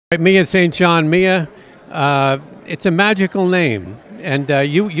Mia St. John. Mia, it's a magical name, and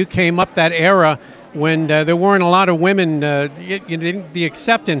you came up that era when there weren't a lot of women. The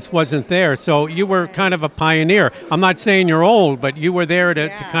acceptance wasn't there, so you were kind of a pioneer. I'm not saying you're old, but you were there to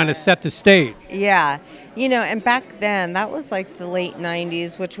kind of set the stage. Yeah. And back then, that was like the late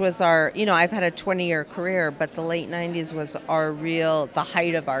 90s, which was our, I've had a 20-year career, but the late 90s was the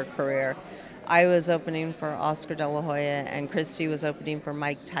height of our career. I was opening for Oscar De La Hoya, and Christy was opening for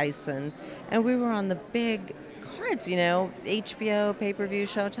Mike Tyson. And we were on the big cards, HBO, pay-per-view,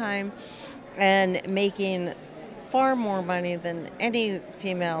 Showtime, and making far more money than any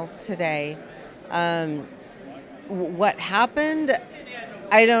female today. What happened?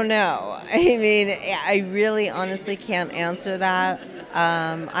 I don't know. I really honestly can't answer that.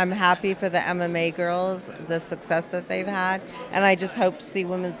 I'm happy for the MMA girls, the success that they've had, and I just hope to see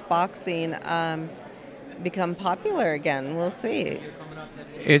women's boxing become popular again. We'll see.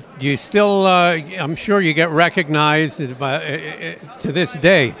 You still, I'm sure you get recognized to this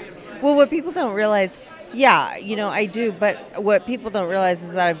day. Well, what people don't realize, I do, but what people don't realize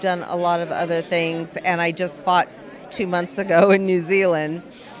is that I've done a lot of other things, and I just fought 2 months ago in New Zealand.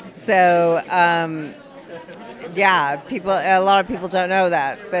 So, a lot of people don't know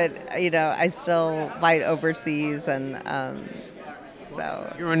that, but I still fight overseas, and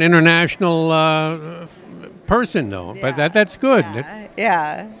so. You're an international person, though, but that's good.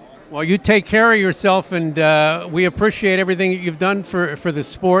 Yeah. Well, you take care of yourself, and we appreciate everything that you've done for the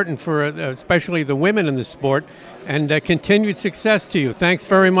sport and for especially the women in the sport, and continued success to you. Thanks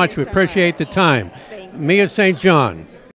very much. We appreciate the time. Mia St. John.